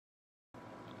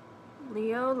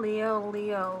Leo, Leo,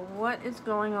 Leo, what is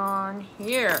going on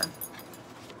here?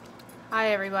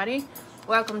 Hi everybody,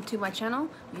 welcome to my channel,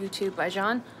 YouTube by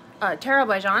John, Tarot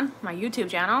by John, my YouTube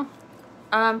channel.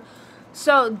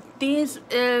 So this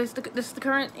is the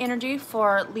current energy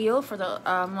for Leo for the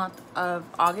month of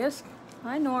August.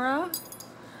 Hi Nora.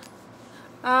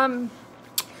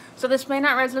 So this may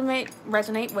not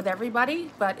resonate with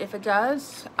everybody, but if it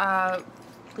does,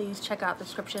 please check out the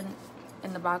description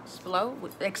in the box below,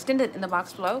 extended in the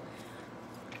box below.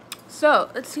 So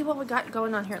let's see what we got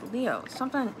going on here, Leo.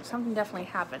 Something definitely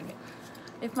happened.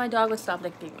 If my dog would stop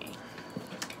licking me.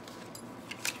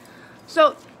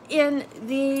 So in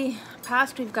the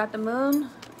past, we've got the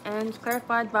moon, and it's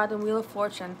clarified by the Wheel of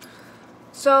Fortune.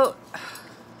 So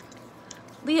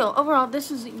Leo, overall,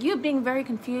 this is you being very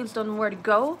confused on where to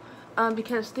go,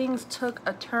 because things took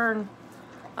a turn.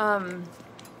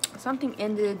 Something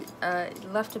ended,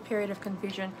 left a period of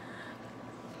confusion.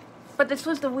 But this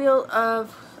was the Wheel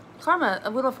of Karma, a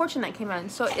Wheel of Fortune that came in.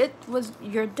 So it was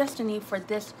your destiny for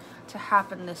this to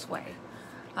happen this way.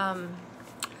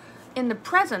 In the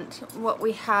present, what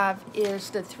we have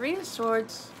is the Three of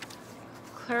Swords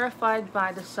clarified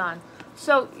by the Sun.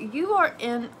 So you are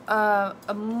in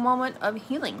a moment of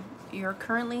healing. You're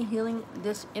currently healing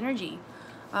this energy.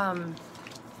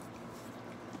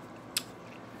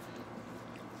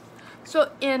 So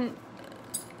in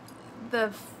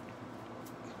the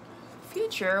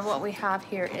future, what we have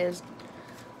here is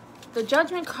the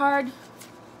Judgment card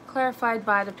clarified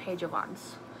by the Page of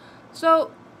Wands.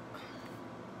 So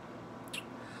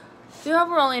the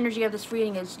overall energy of this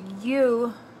reading is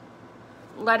you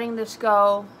letting this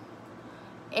go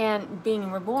and being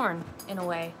reborn in a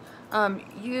way.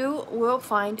 You will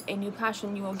find a new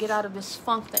passion. You will get out of this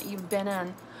funk that you've been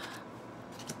in.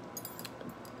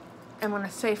 And when I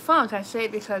say funk, I say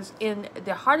it because in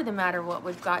the heart of the matter, what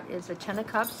we've got is the Ten of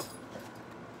Cups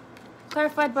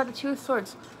clarified by the Two of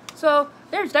Swords. So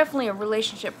there's definitely a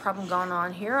relationship problem going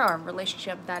on here, or a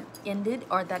relationship that ended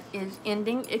or that is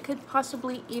ending. It could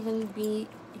possibly even be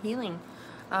healing.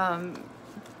 But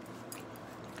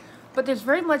there's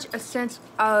very much a sense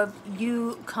of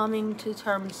you coming to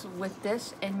terms with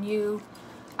this, and you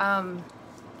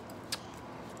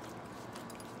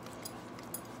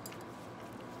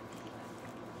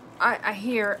I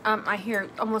hear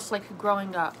almost like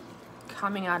growing up,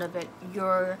 coming out of it.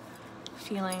 You're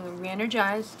feeling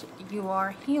re-energized. You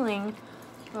are healing,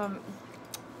 and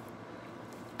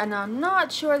I'm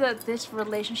not sure that this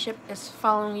relationship is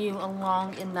following you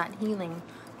along in that healing.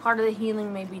 Part of the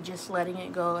healing may be just letting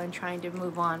it go and trying to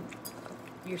move on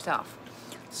yourself.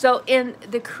 So in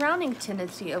the crowning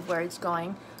tendency of where it's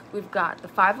going, we've got the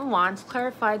Five of Wands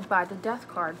clarified by the Death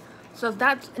card. So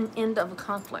that's an end of a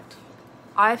conflict.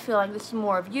 I feel like this is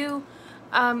more of you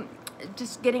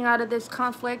just getting out of this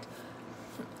conflict.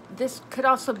 This could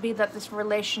also be that this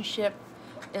relationship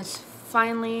is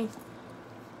finally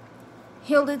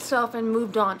healed itself and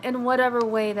moved on in whatever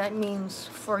way that means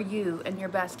for you and your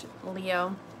best,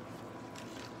 Leo.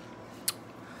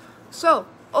 So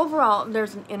overall,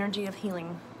 there's an energy of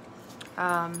healing.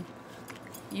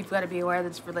 You've got to be aware that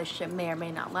this relationship may or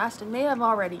may not last. It may have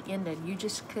already ended. You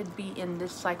just could be in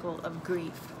this cycle of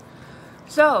grief.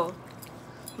 So,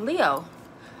 Leo,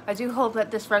 I do hope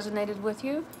that this resonated with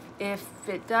you. If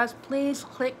it does, please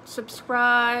click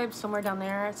subscribe somewhere down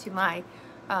there to my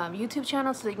YouTube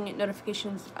channel so that you can get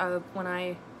notifications of when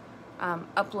I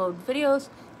upload videos.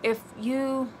 If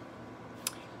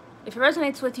it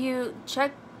resonates with you,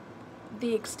 check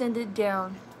the extended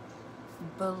down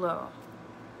below.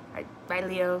 All right, bye,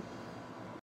 Leo.